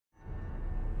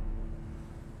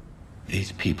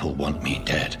These people want me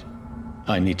dead.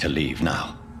 I need to leave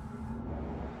now.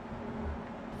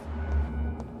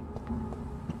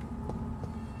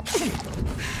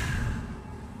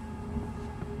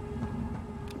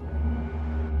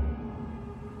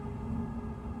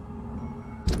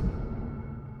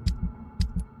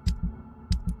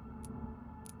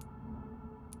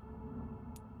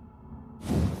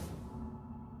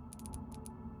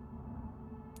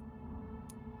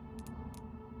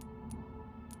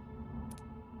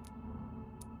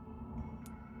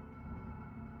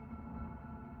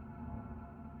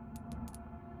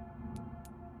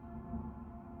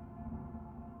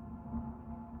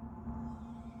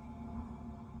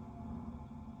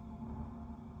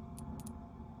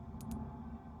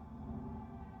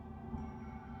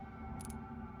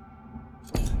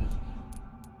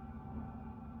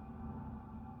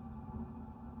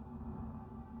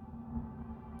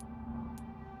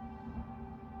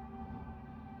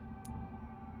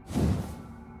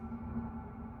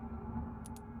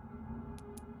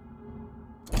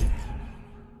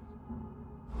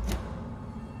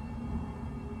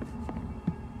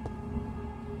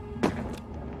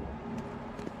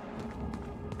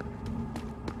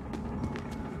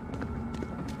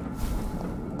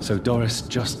 So Doris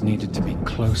just needed to be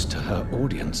close to her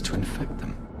audience to infect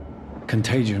them.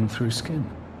 Contagion through skin.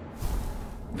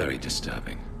 Very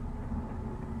disturbing.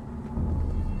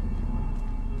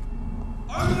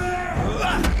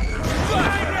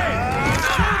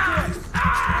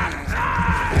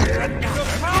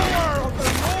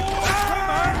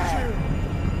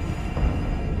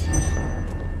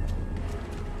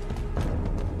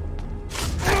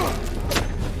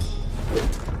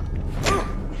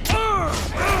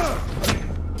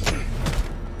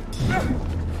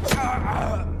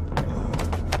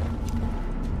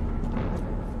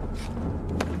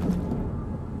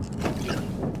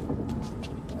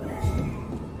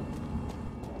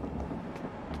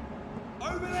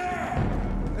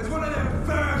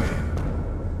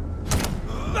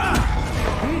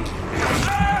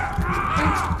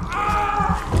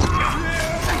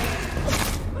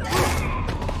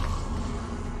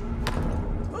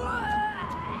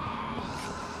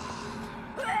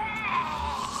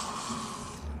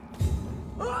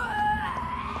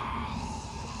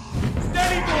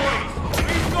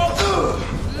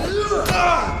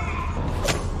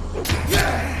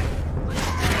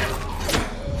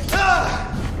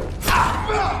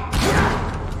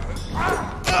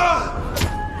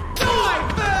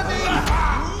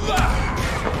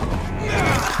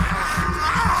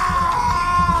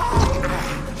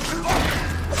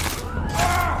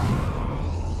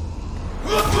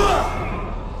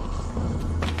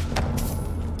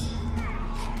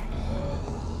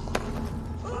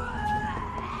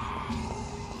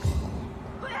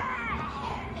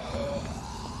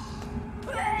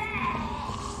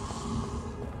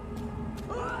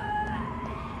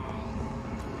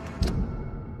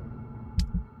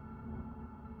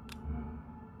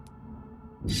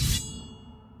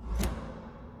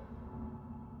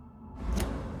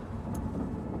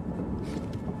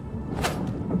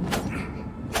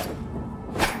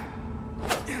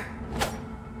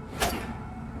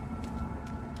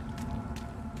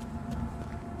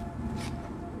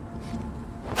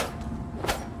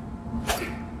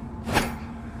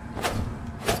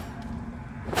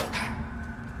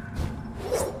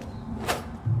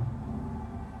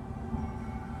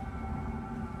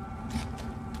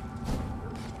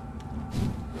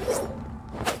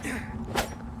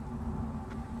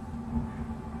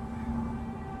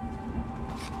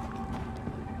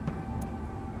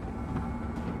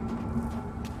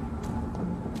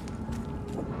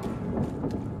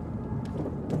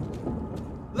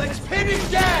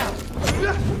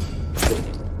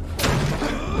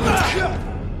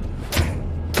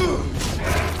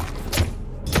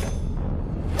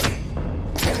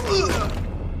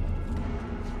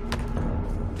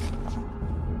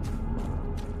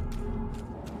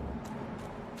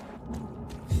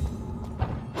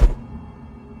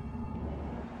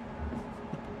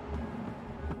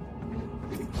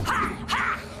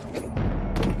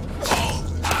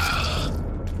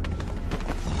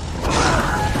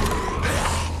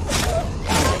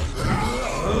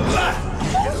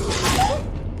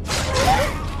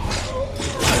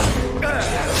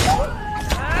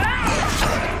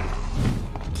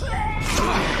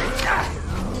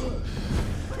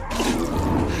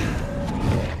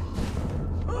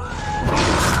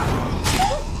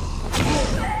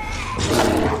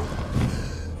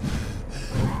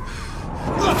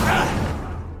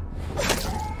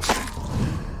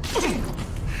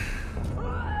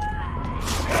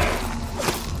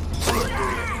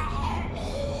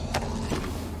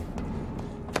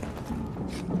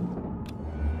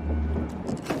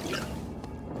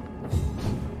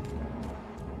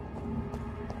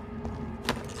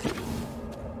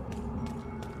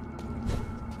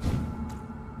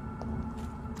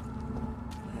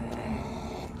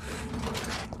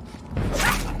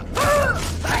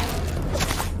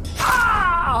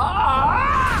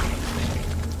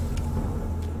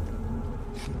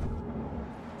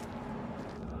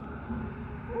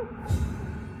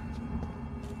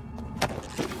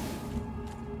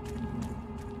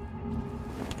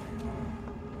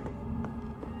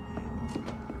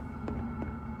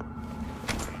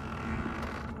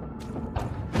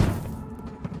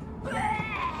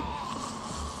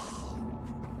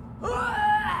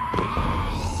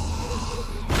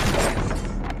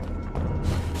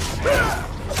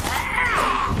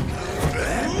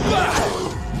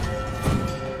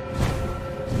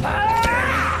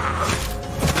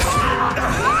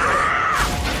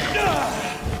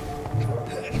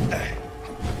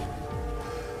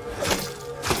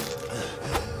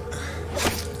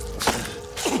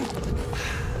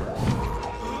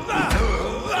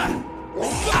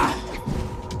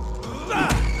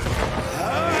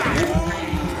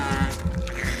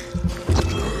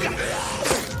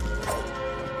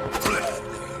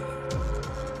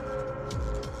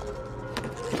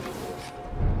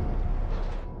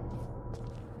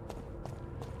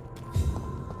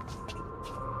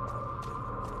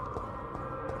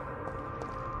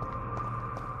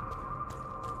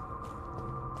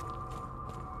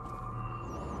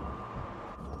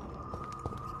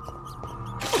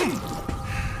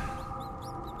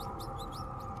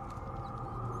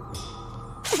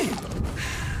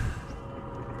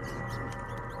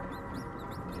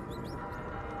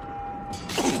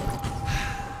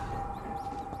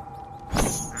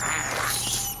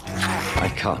 I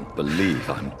can't believe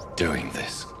I'm doing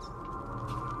this.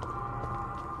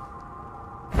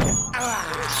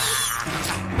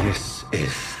 This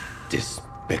is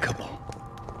despicable.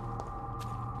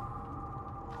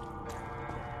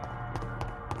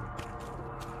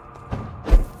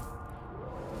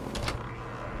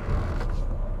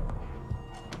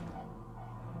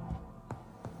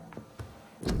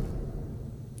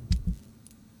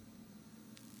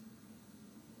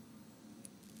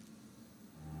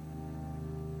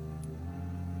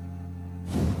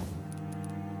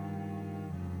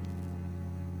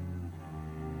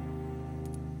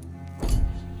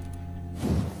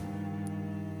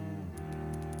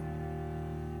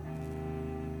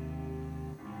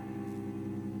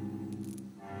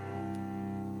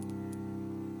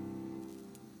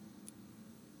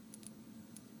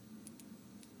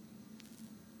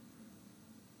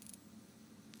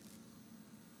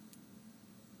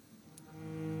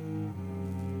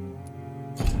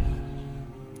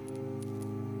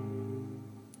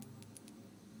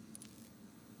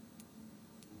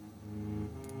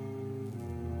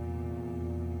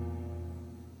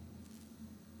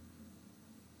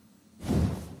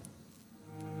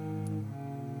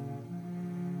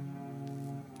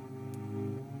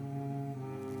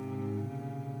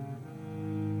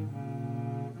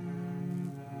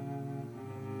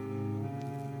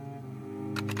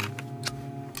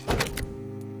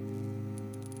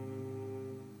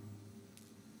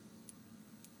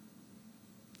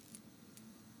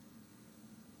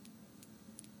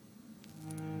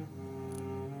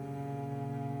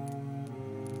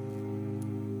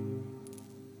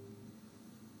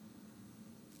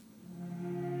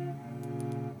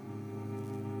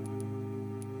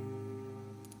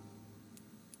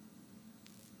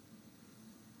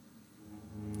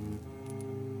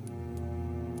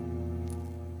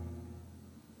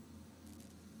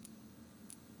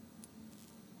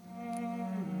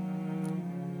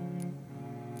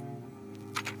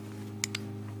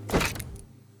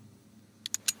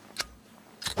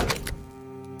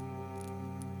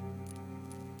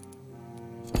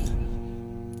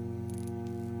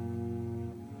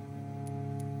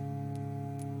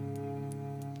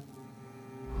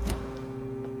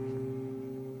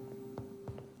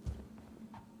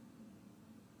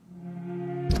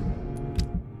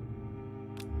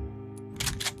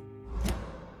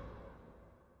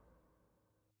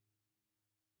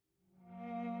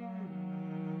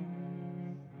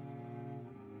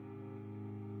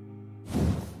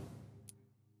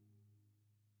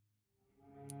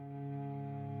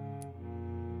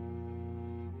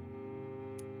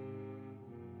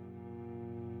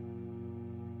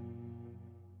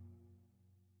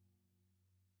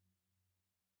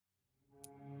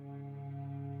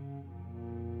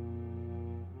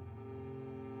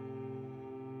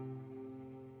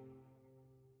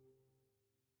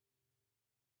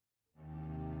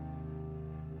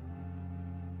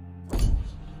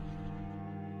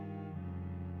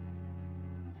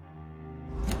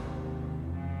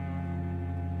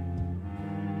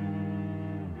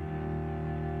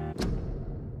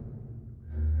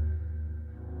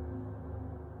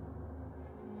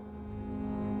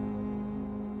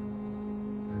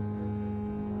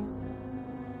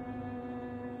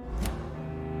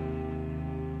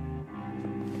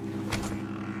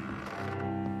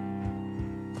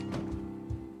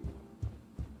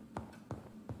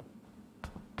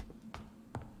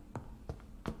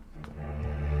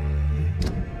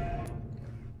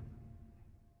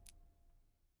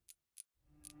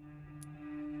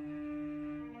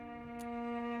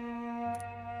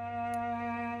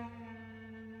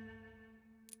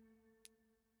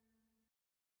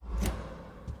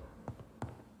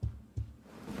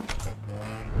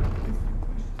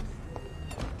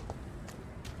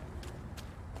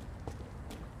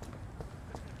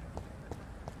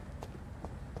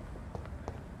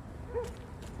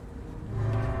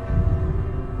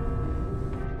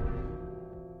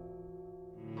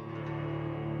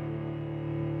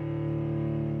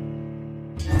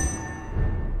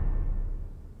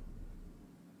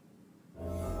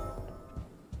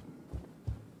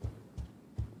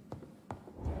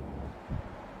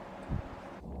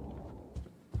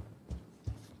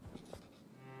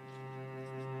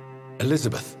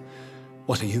 Elizabeth,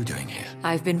 what are you doing here?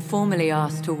 I've been formally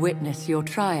asked to witness your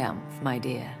triumph, my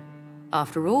dear.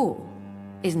 After all,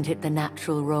 isn't it the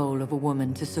natural role of a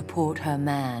woman to support her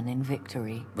man in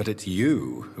victory? But it's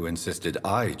you who insisted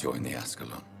I join the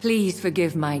Ascalon. Please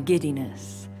forgive my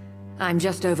giddiness. I'm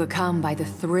just overcome by the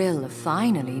thrill of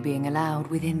finally being allowed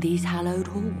within these hallowed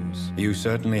halls. You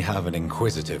certainly have an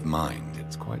inquisitive mind.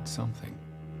 It's quite something.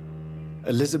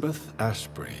 Elizabeth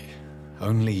Ashbury,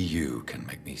 only you can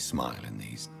make me smile in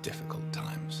these difficult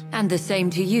times. And the same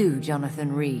to you,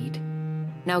 Jonathan Reed.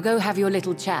 Now go have your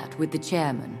little chat with the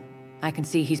chairman. I can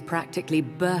see he's practically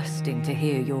bursting to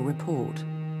hear your report.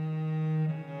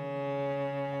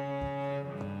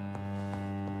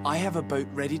 I have a boat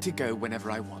ready to go whenever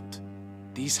I want.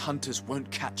 These hunters won't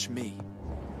catch me.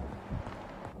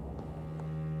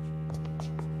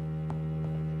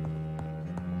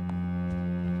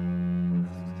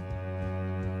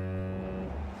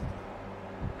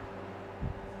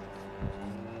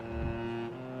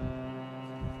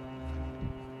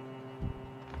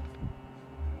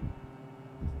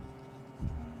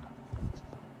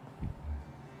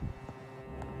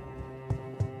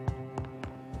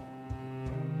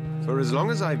 For as long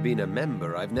as I've been a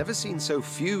member, I've never seen so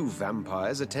few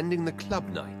vampires attending the club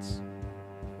nights.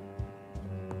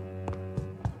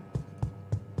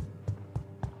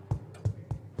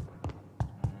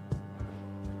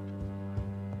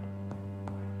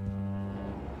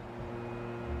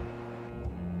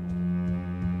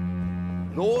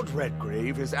 Lord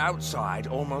Redgrave is outside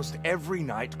almost every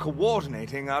night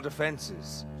coordinating our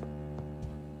defenses.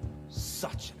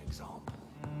 Such an example.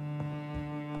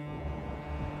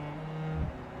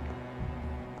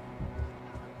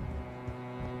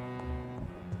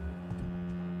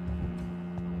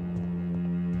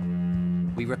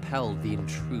 We repelled the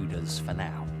intruders for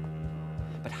now.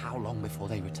 But how long before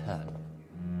they return?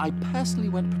 I personally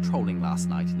went patrolling last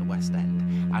night in the West End,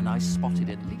 and I spotted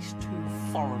at least 2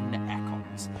 foreign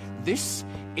econs. This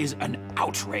is an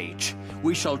outrage.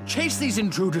 We shall chase these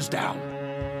intruders down.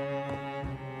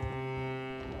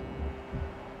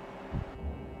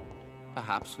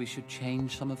 Perhaps we should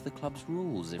change some of the club's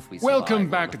rules if we survive. Welcome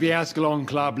back to the Ascalon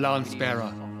Club,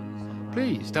 Lance-Bearer.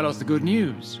 Please, tell us the good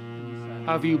news.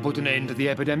 Have you put an end to the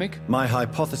epidemic? My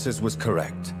hypothesis was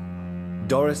correct.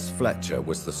 Doris Fletcher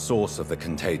was the source of the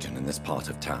contagion in this part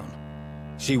of town.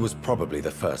 She was probably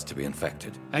the first to be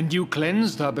infected. And you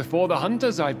cleansed her before the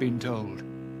hunters, I've been told.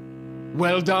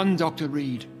 Well done, Dr.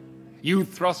 Reed. You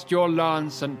thrust your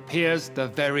lance and pierced the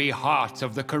very heart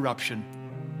of the corruption.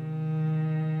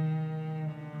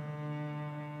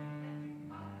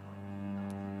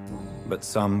 But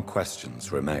some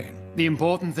questions remain. The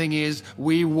important thing is,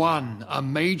 we won a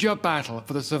major battle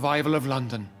for the survival of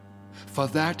London. For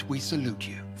that, we salute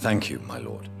you. Thank you, my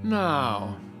lord.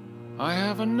 Now, I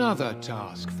have another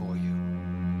task for you.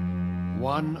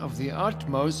 One of the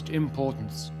utmost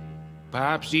importance.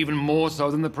 Perhaps even more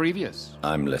so than the previous.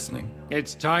 I'm listening.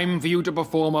 It's time for you to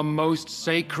perform a most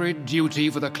sacred duty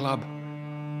for the club.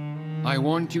 I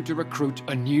want you to recruit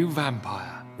a new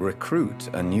vampire. Recruit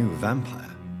a new vampire?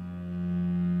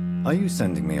 Are you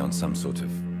sending me on some sort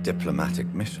of diplomatic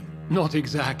mission? Not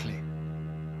exactly.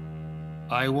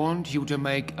 I want you to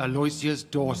make Aloysius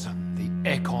Dawson the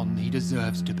econ he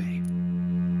deserves to be.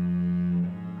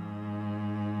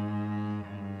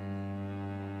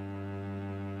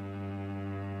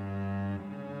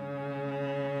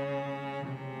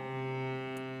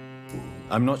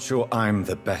 I'm not sure I'm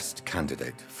the best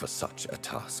candidate for such a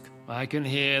task. I can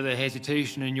hear the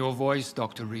hesitation in your voice,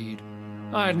 Dr. Reed.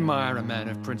 I admire a man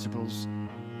of principles.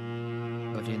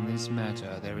 But in this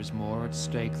matter, there is more at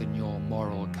stake than your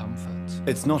moral comfort.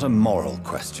 It's not a moral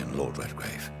question, Lord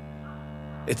Redgrave.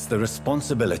 It's the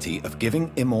responsibility of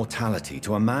giving immortality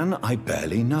to a man I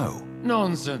barely know.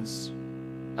 Nonsense.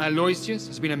 Aloysius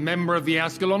has been a member of the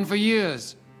Ascalon for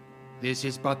years. This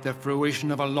is but the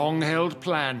fruition of a long-held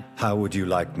plan. How would you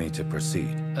like me to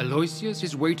proceed? Aloysius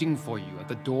is waiting for you at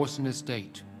the Dawson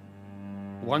estate.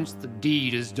 Once the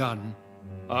deed is done,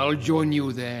 I'll join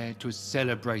you there to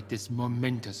celebrate this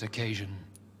momentous occasion.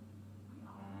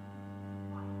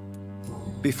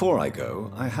 Before I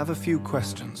go, I have a few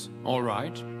questions. All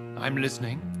right, I'm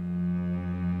listening.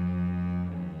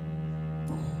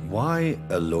 Why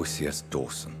Aloysius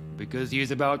Dawson? Because he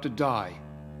is about to die.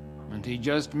 And he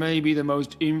just may be the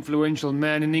most influential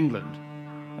man in England.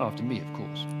 After me, of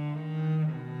course.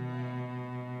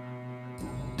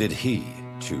 Did he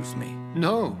choose me?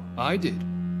 No, I did.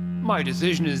 My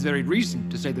decision is very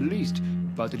recent, to say the least,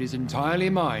 but it is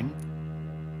entirely mine.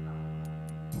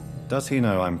 Does he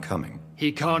know I'm coming?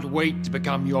 He can't wait to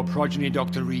become your progeny,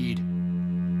 Dr. Reed.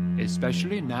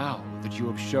 Especially now that you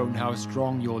have shown how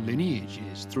strong your lineage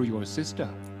is through your sister.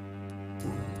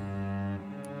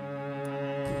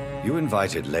 You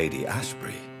invited Lady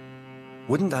Ashbury.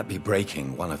 Wouldn't that be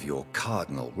breaking one of your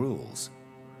cardinal rules?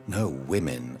 No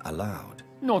women allowed.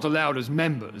 Not allowed as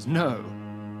members, no.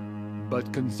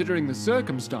 But considering the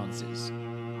circumstances,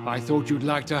 I thought you'd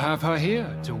like to have her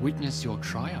here to witness your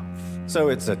triumph. So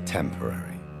it's a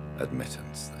temporary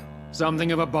admittance, then?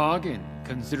 Something of a bargain,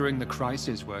 considering the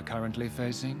crisis we're currently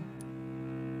facing.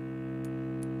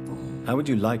 How would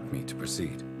you like me to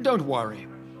proceed? Don't worry.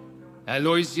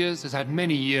 Aloysius has had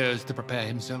many years to prepare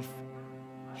himself.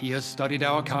 He has studied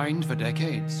our kind for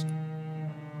decades.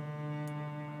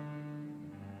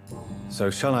 So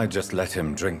shall I just let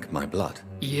him drink my blood?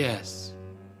 Yes.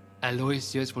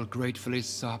 Aloysius will gratefully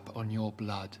sup on your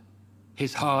blood.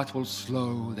 His heart will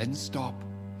slow, then stop.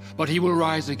 But he will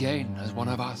rise again as one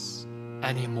of us,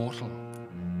 an immortal.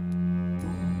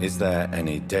 Is there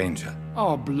any danger?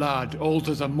 Our blood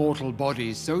alters a mortal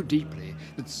body so deeply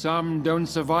that some don't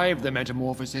survive the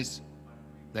metamorphosis.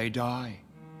 They die,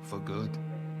 for good.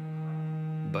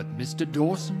 But Mr.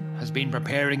 Dawson has been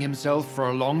preparing himself for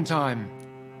a long time.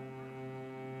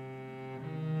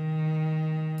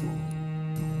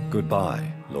 Goodbye,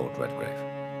 Lord Redgrave.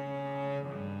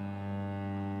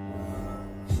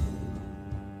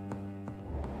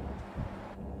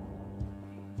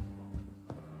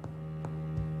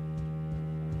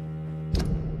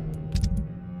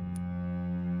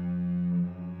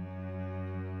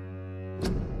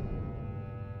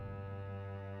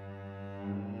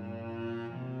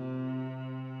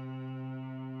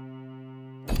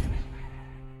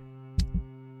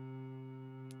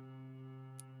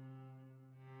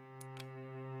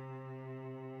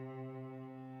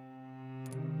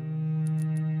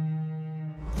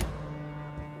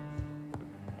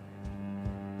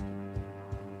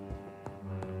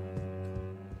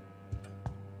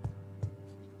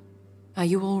 Are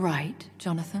you all right,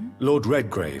 Jonathan? Lord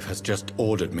Redgrave has just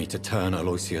ordered me to turn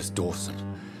Aloysius Dawson,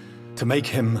 to make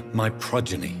him my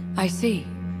progeny. I see.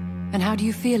 And how do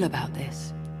you feel about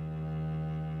this?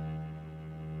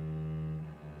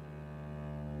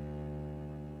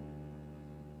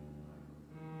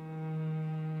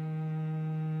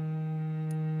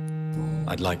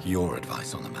 I'd like your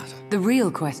advice on the matter. The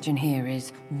real question here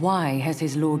is, why has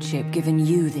his lordship given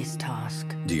you this task?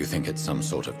 Do you think it's some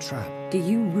sort of trap? Do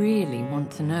you really want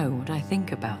to know what I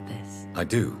think about this? I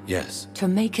do, yes. To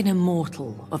make an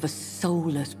immortal of a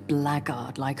soulless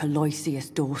blackguard like Aloysius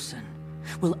Dawson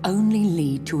will only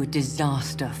lead to a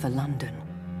disaster for London.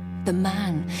 The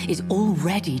man is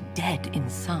already dead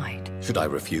inside. Should I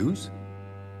refuse?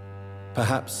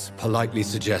 Perhaps politely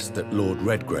suggest that Lord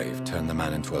Redgrave turn the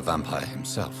man into a vampire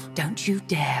himself. Don't you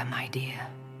dare, my dear.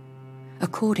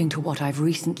 According to what I've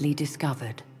recently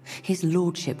discovered, his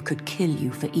lordship could kill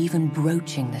you for even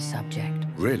broaching the subject.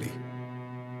 Really?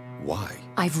 Why?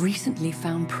 I've recently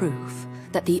found proof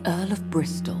that the Earl of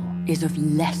Bristol is of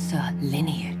lesser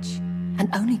lineage and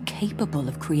only capable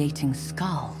of creating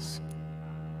skulls.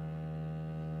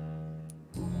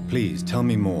 Please tell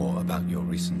me more about your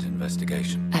recent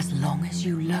investigation. As long as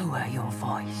you lower your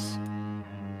voice.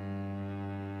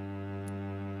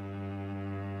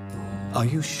 Are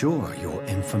you sure your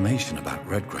information about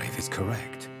Redgrave is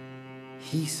correct?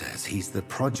 He says he's the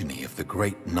progeny of the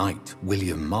great knight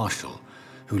William Marshall,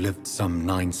 who lived some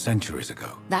 9 centuries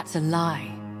ago. That's a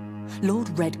lie. Lord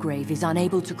Redgrave is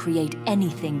unable to create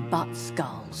anything but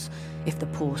skulls, if the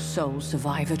poor souls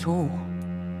survive at all.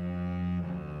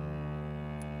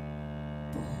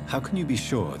 How can you be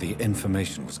sure the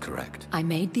information was correct? I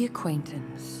made the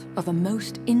acquaintance of a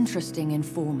most interesting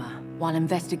informer while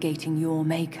investigating your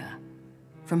maker,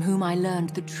 from whom I learned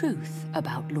the truth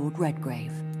about Lord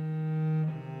Redgrave.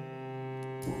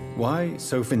 Why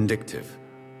so vindictive?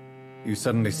 You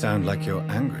suddenly sound like you're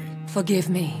angry. Forgive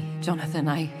me, Jonathan.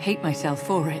 I hate myself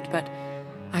for it, but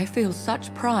I feel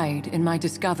such pride in my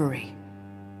discovery.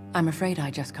 I'm afraid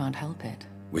I just can't help it.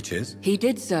 Which is? He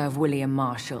did serve William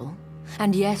Marshall.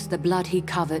 And yes, the blood he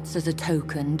covets as a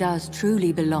token does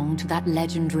truly belong to that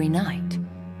legendary knight.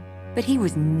 But he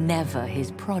was never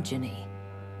his progeny.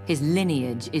 His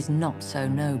lineage is not so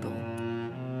noble.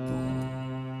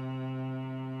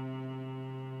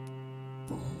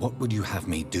 What would you have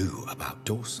me do about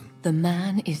Dawson? The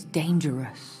man is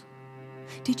dangerous.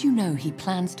 Did you know he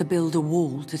plans to build a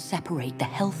wall to separate the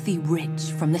healthy rich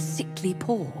from the sickly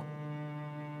poor?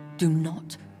 Do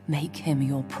not make him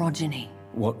your progeny.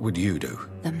 What would you do?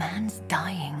 The man's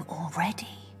dying already.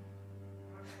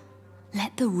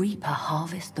 Let the reaper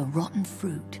harvest the rotten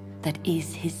fruit that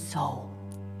is his soul.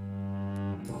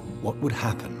 What would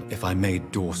happen if I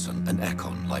made Dawson an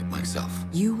Ekon like myself?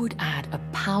 You would add a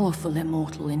powerful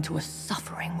immortal into a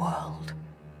suffering world.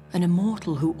 An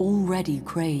immortal who already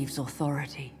craves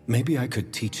authority. Maybe I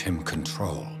could teach him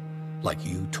control, like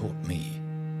you taught me.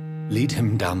 Lead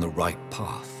him down the right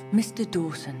path. Mr.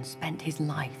 Dawson spent his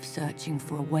life searching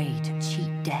for a way to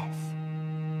cheat death.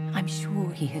 I'm sure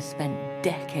he has spent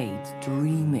decades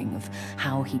dreaming of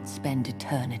how he'd spend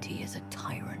eternity as a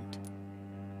tyrant.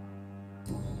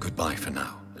 Goodbye for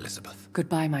now, Elizabeth.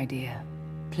 Goodbye, my dear.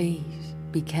 Please,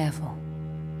 be careful.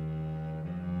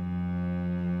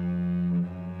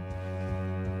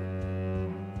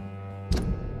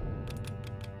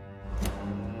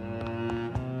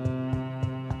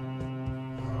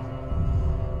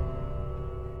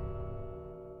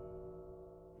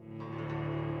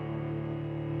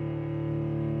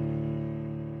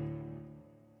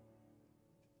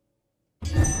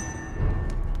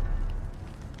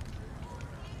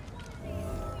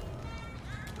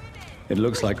 It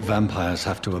looks like vampires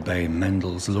have to obey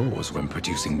Mendel's laws when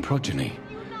producing progeny.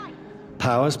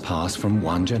 Powers pass from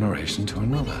one generation to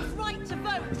another.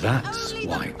 That's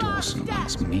why Dawson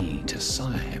wants me to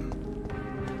sire him.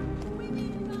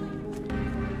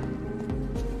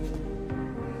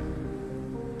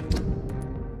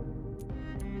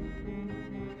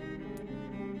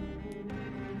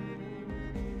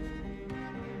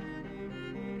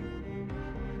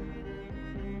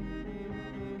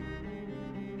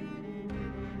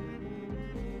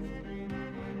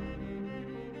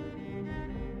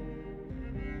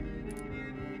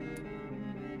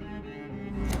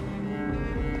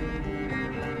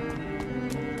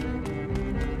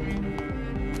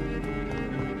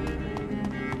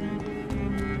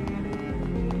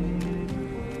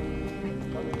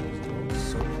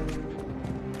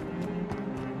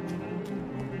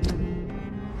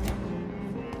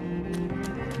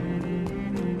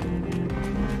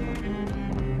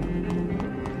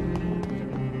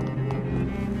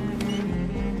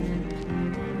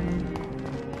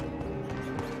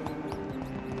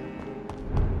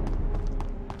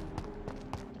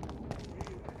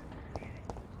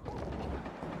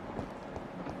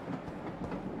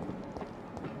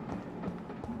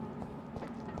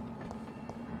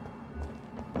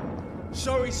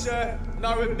 Sorry, sir.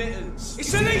 No admittance.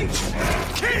 It's a leech!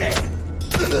 Kill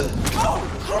it! Oh,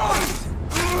 Christ!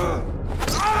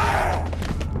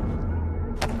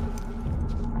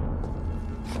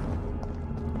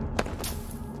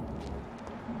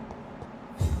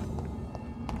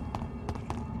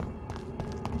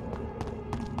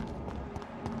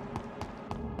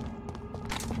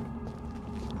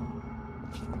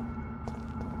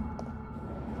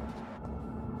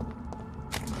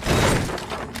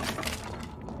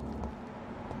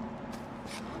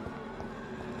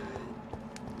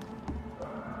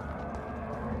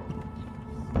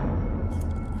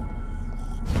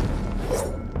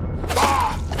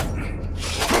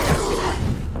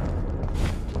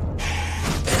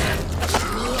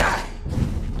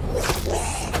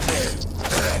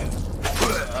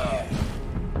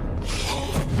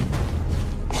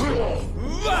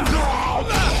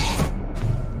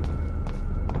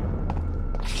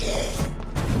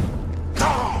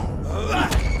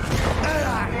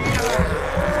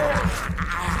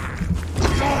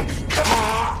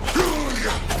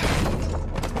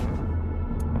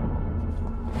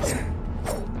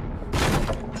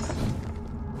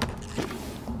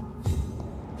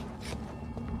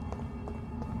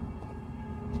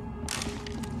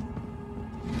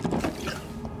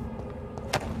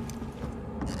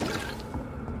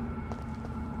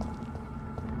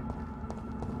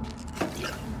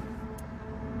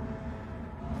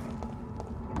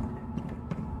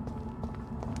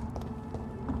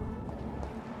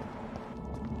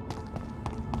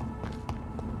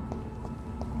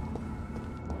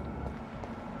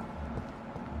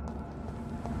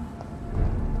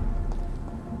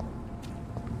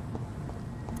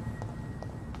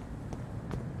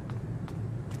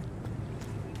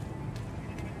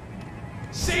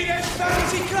 See them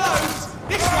fancy clothes?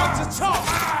 This one's a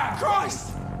top!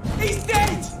 Christ! He's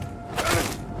dead!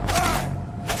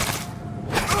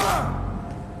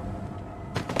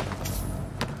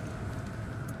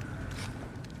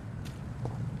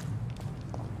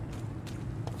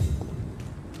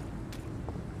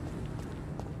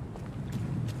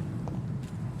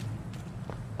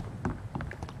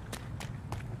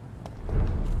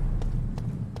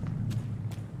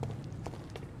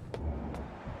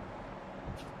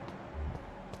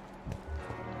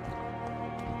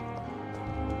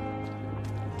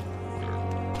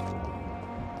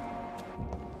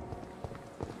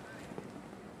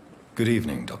 Good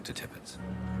evening, Dr. Tippett.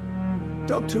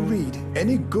 Dr. Reed,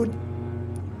 any good...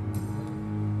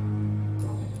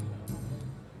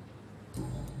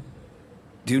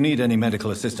 Do you need any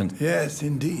medical assistance? Yes,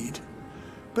 indeed.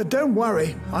 But don't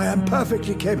worry, I am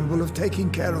perfectly capable of taking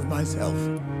care of myself.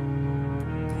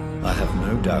 I have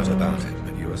no doubt about it,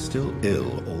 but you are still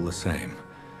ill all the same.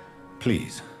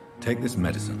 Please, take this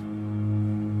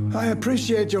medicine. I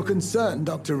appreciate your concern,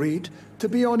 Dr. Reed. To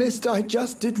be honest, I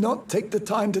just did not take the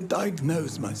time to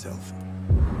diagnose myself.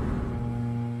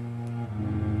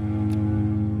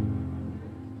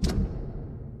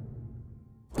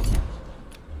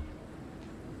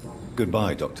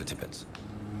 Goodbye, Dr. Tippett.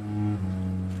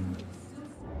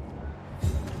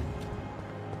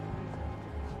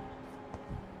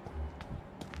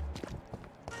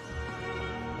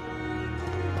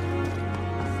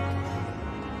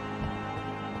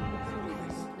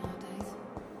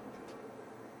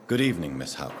 Good evening,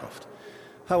 Miss Howcroft.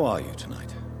 How are you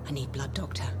tonight? I need blood,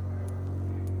 Doctor.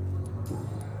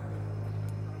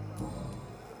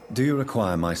 Do you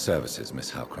require my services,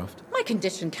 Miss Howcroft? My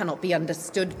condition cannot be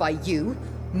understood by you,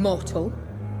 mortal.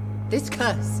 This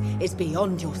curse is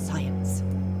beyond your science.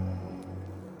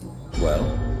 Well,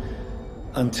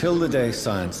 until the day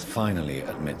science finally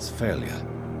admits failure,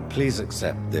 please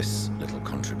accept this little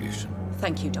contribution.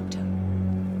 Thank you, Doctor.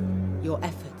 Your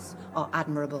efforts are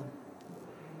admirable,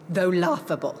 though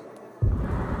laughable.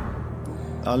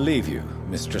 I'll leave you,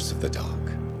 Mistress of the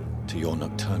Dark, to your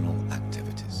nocturnal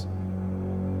activities.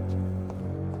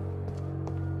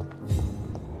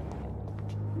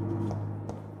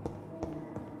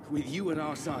 With you at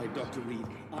our side, Dr. Reed,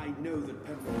 I know that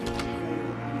Pembroke will fail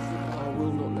and survive. I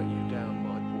will not let you down,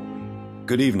 my boy.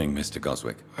 Good evening, Mr.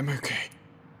 Goswick. I'm okay.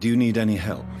 Do you need any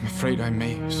help? I'm afraid I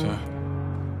may, sir.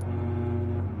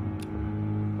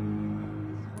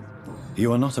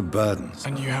 You are not a burden, sir.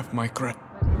 And you have my grat...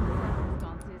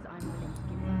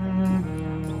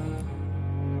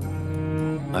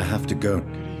 I have to go.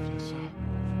 Good evening, sir.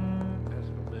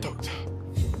 Doctor.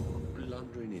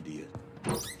 Blundering idiot.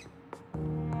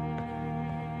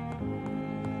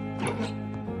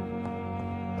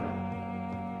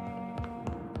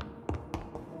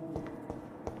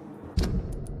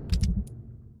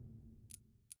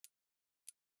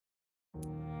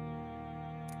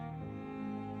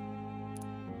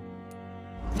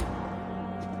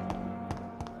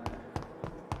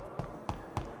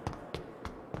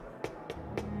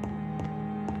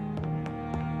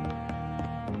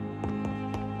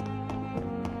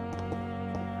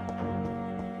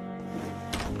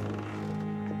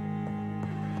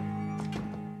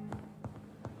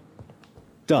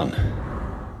 Done.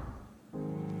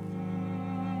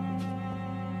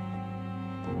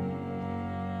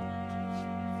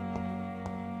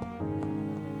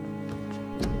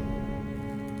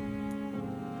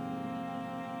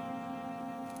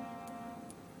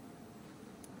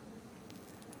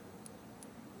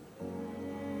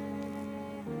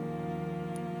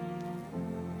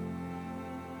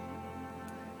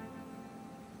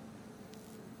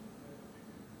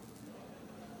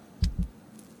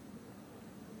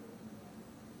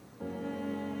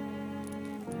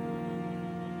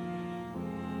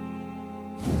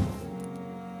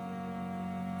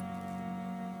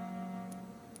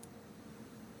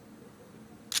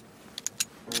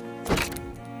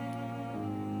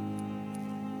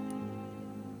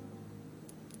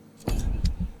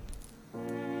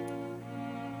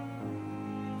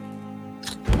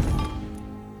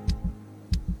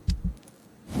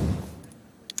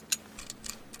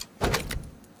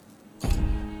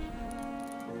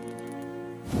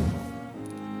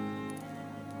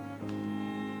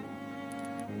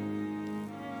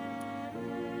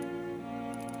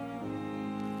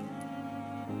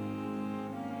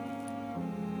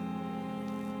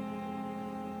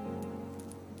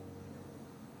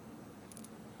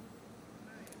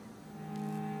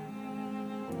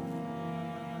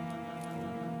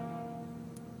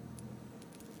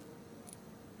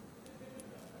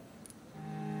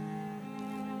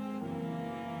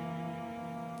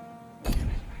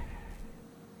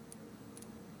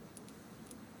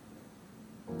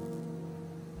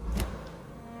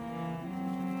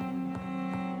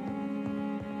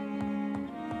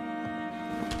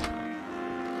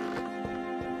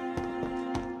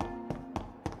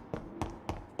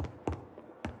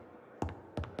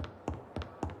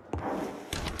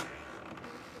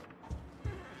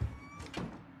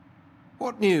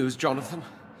 What news, Jonathan?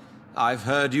 I've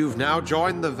heard you've now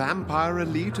joined the vampire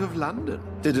elite of London.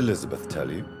 Did Elizabeth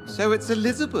tell you? So it's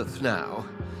Elizabeth now.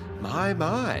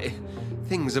 My.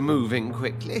 Things are moving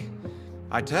quickly.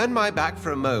 I turn my back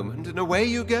for a moment and away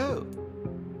you go.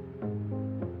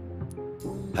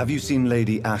 Have you seen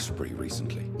Lady Ashbury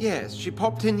recently? Yes, she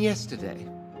popped in yesterday.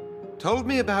 Told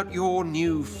me about your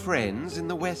new friends in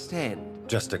the West End.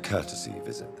 Just a courtesy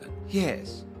visit, then?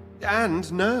 Yes.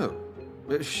 And no.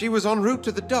 She was en route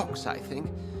to the docks, I think,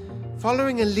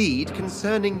 following a lead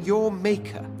concerning your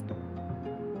maker.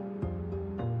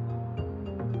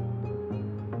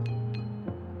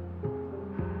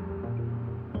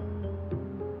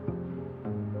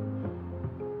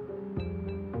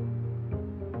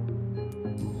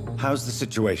 How's the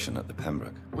situation at the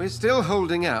Pembroke? We're still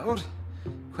holding out.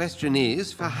 Question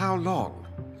is, for how long?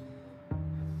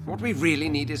 What we really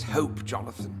need is hope,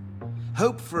 Jonathan.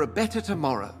 Hope for a better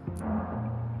tomorrow.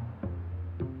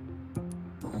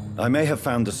 I may have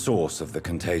found the source of the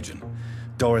contagion.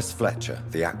 Doris Fletcher,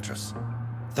 the actress.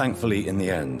 Thankfully, in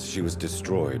the end, she was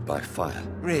destroyed by fire.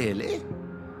 Really?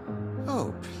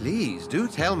 Oh, please, do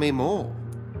tell me more.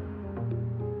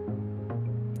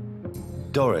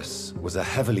 Doris was a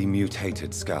heavily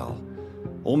mutated skull.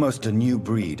 Almost a new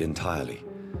breed entirely.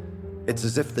 It's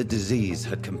as if the disease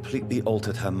had completely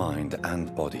altered her mind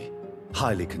and body.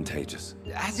 Highly contagious.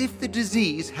 As if the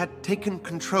disease had taken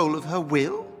control of her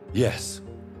will? Yes.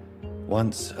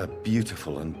 Once a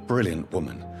beautiful and brilliant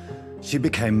woman, she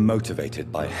became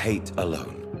motivated by hate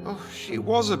alone. Oh, she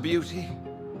was a beauty.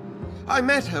 I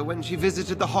met her when she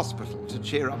visited the hospital to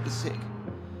cheer up the sick.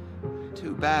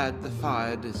 Too bad the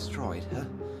fire destroyed her.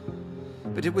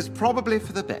 But it was probably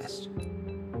for the best.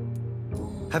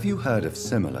 Have you heard of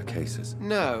similar cases?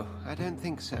 No, I don't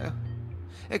think so.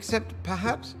 Except,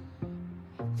 perhaps,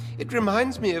 it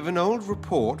reminds me of an old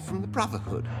report from the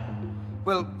Brotherhood.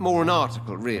 Well, more an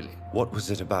article, really. What was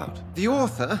it about? The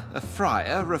author, a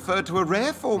friar, referred to a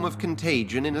rare form of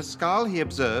contagion in a skull he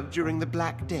observed during the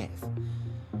Black Death.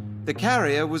 The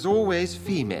carrier was always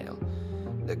female.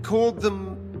 They called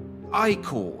them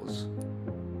Icors.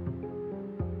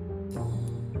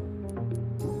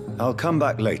 I'll come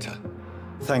back later.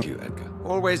 Thank you, Edgar.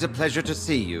 Always a pleasure to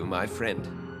see you, my friend.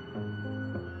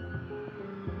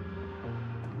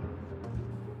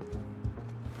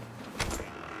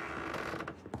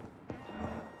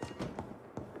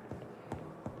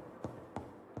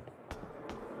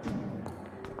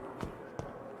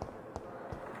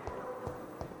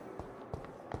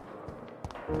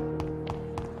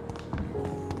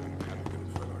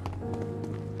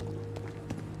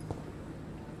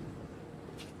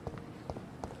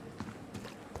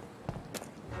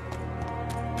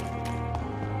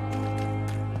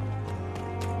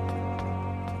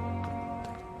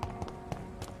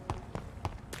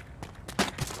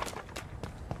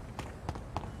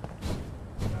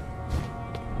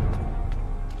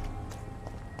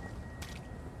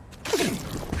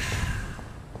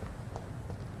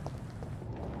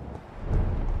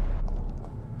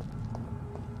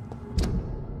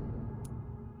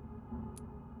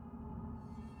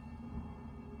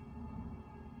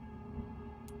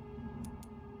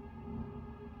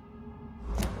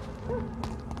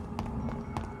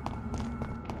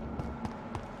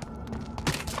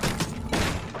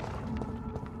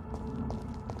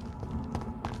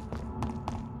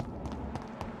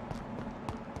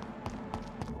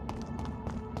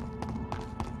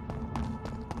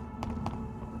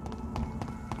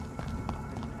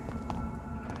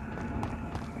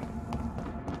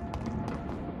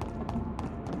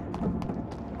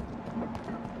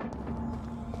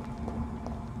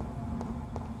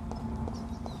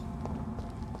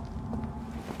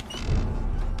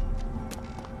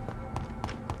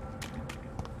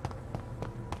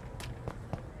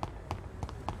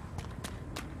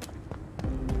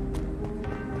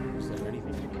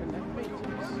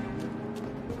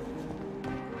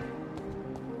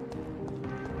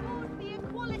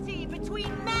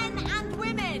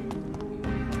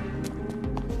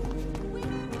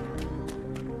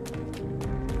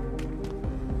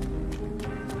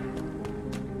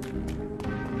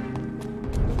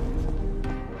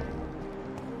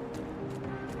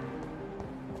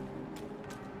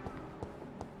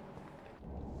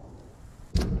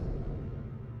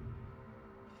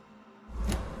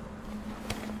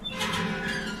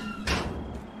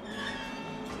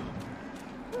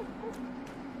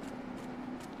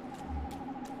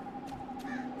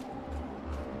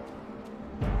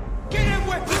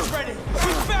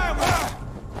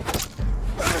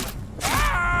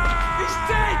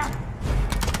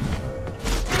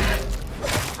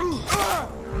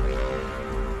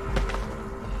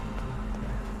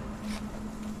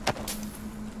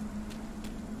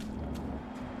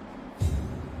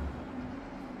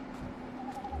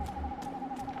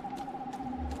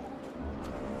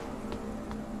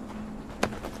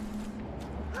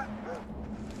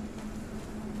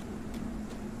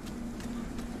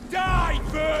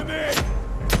 Follow me!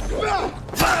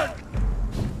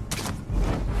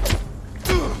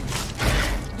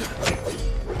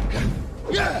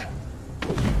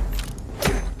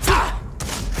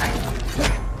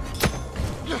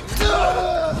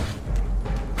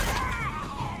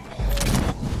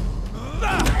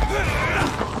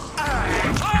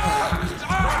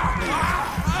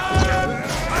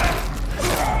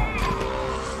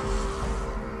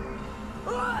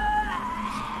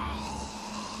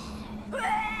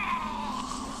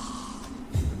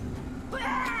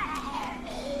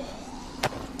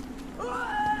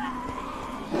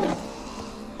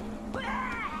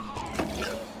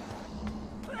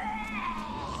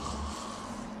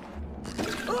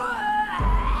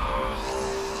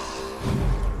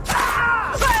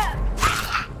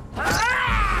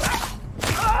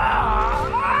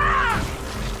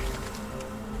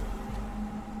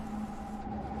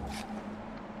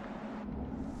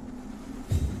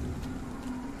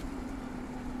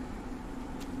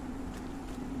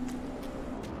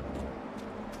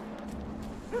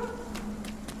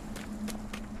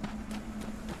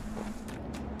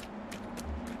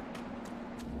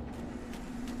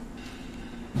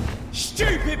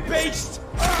 Stupid beast!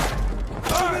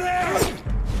 Over there!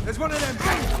 There's one of them!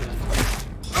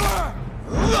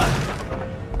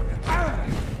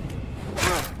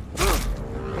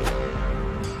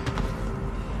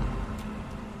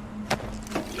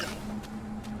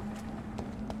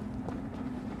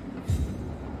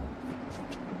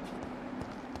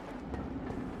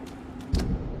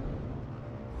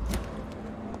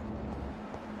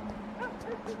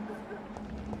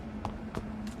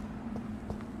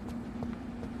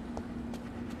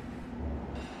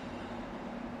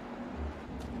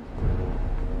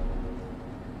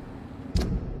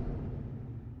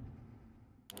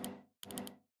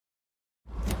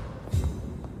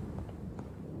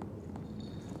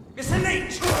 It's a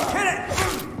leech! Kill it!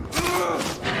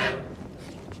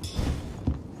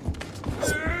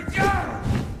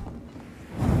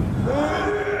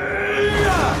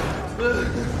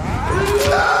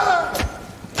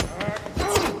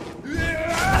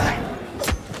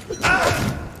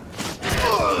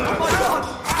 Oh my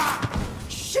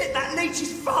God! Shit, that leech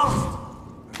is fast!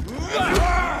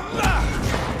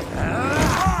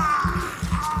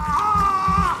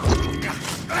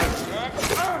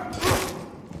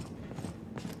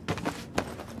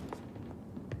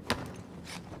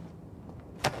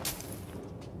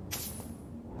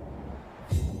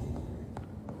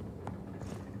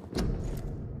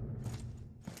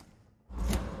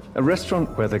 A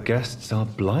restaurant where the guests are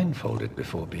blindfolded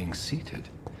before being seated.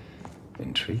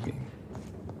 Intriguing.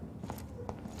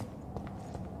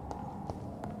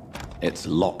 It's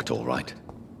locked, all right.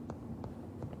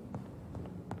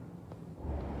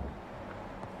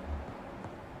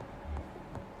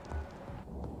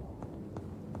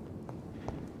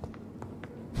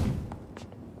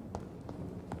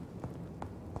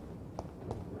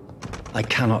 I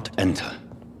cannot enter.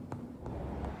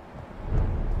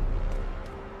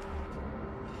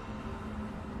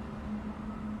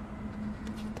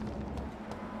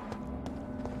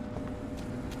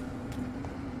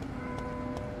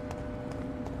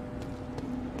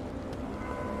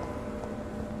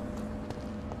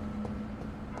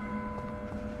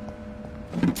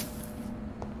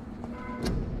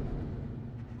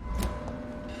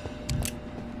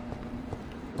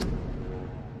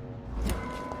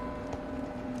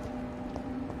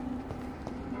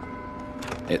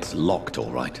 It's locked,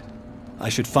 all right. I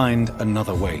should find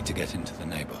another way to get into the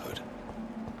neighborhood.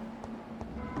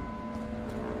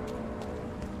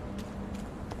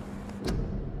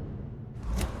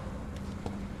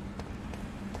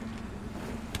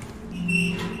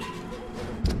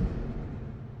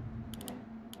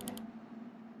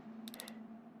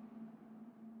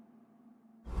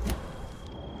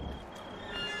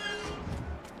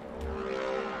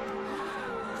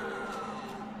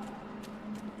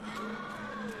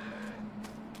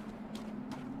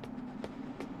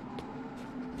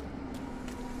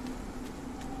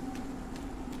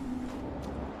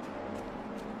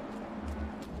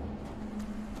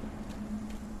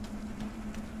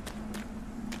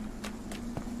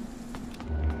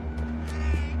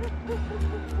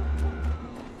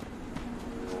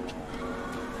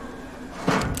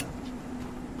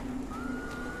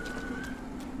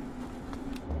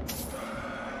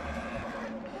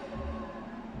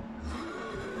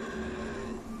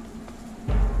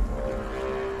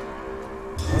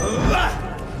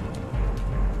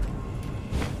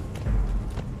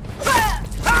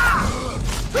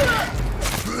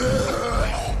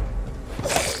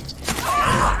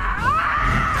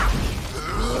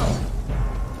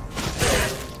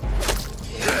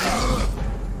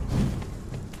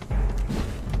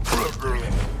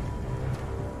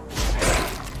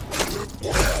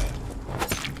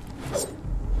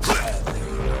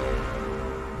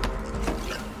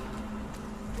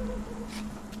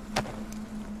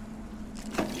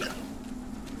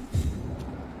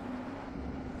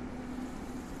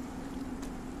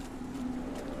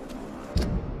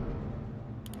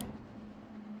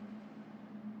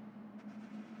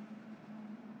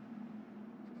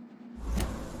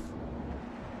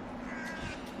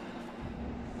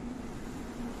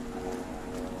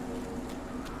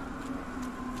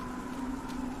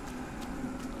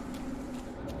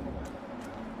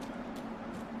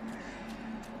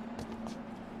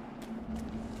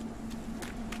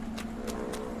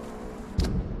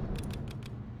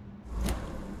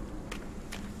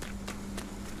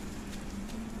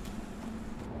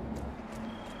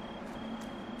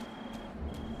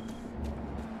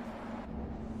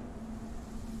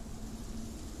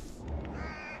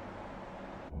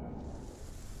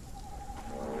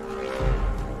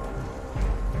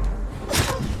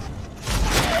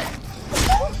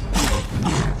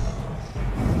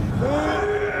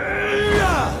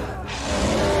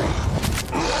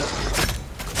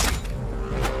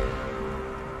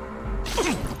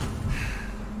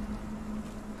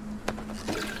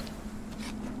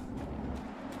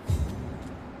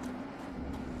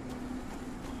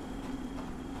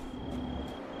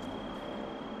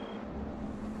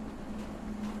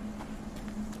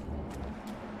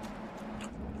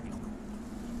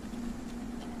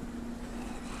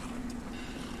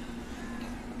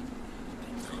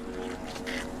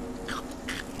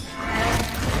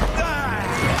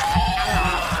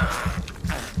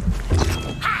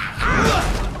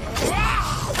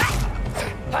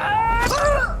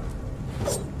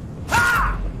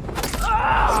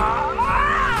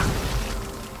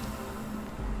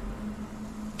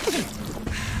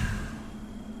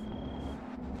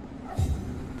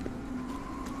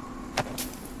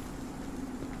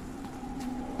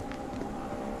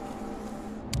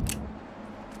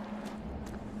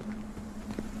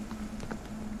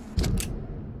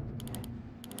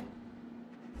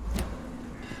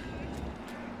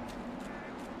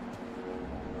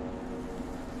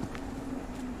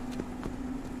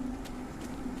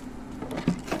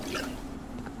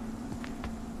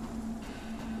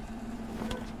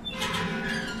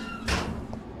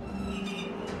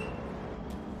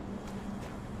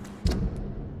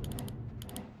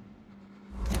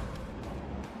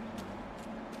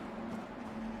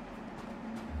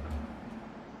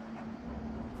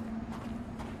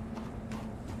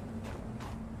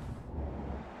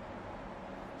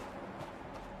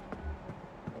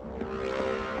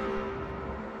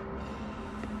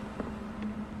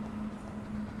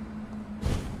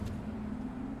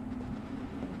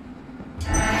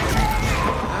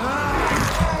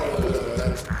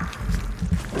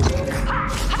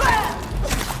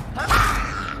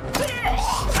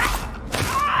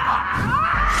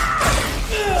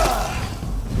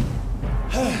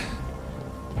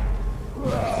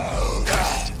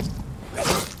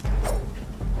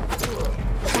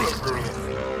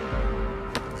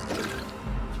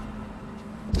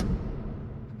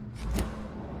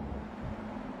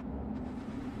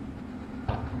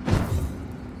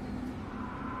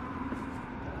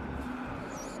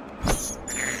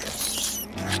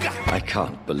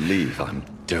 can't believe I'm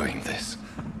doing this.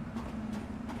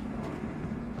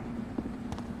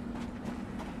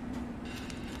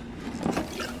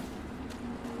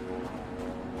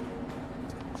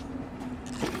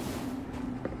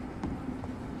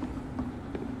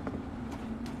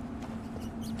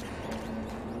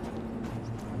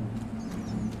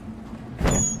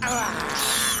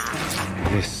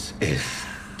 This is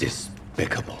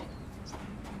despicable.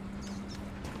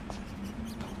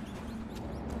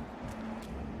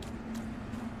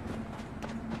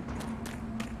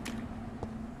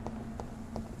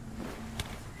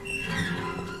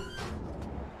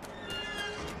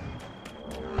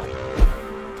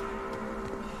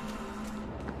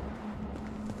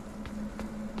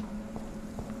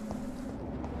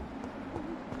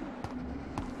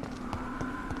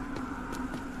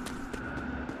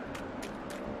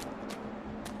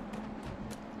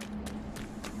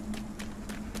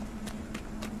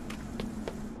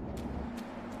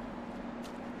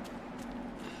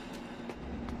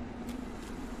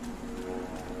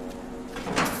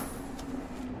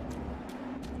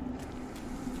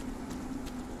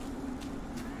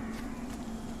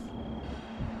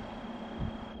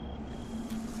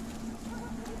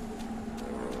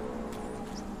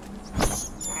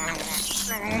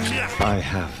 I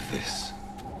have this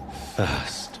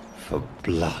thirst for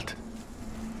blood.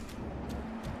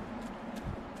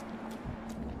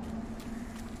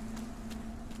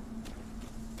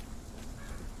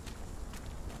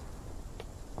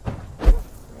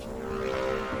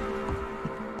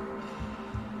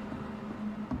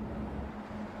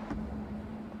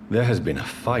 There has been a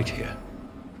fight here.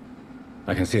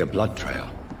 I can see a blood trail.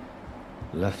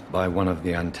 Left by one of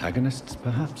the antagonists,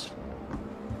 perhaps?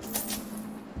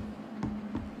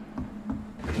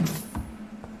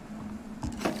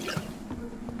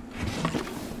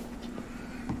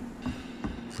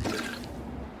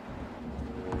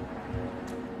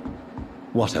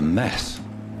 What a mess.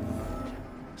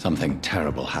 Something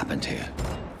terrible happened here.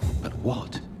 But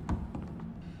what?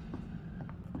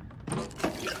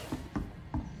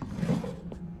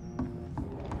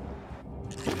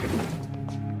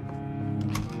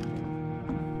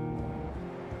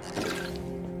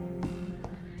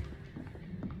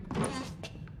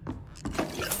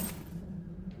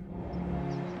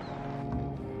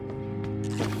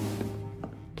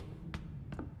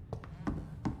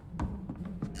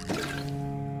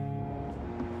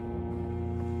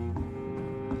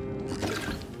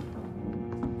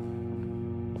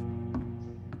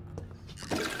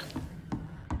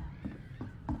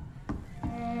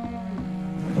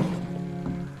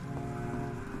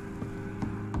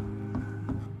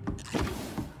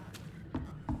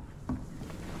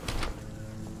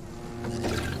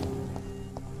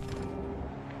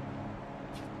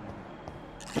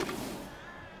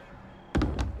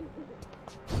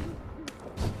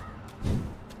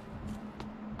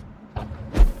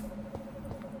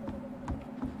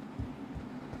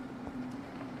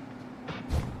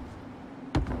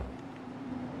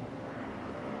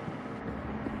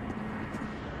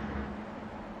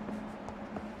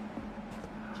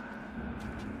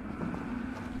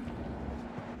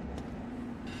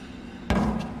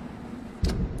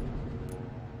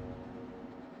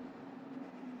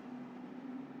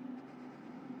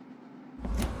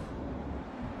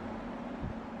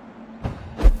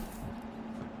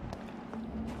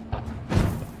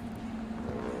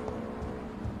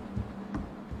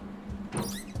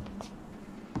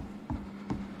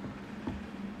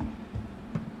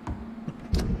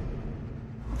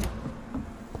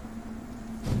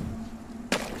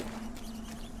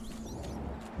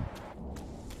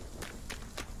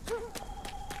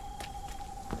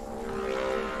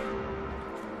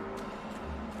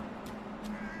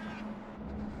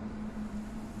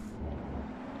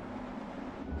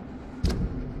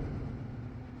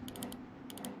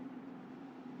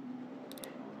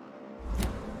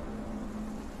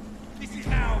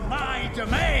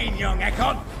 Domain, young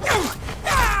Ekon!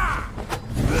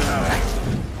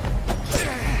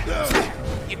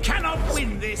 You cannot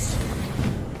win this!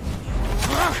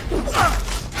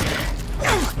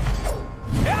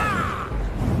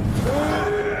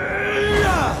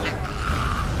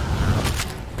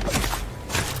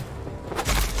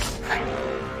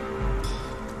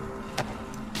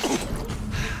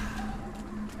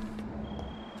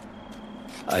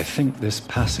 I think this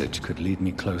passage could lead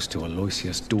me close to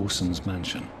Aloysius Dawson's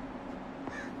mansion.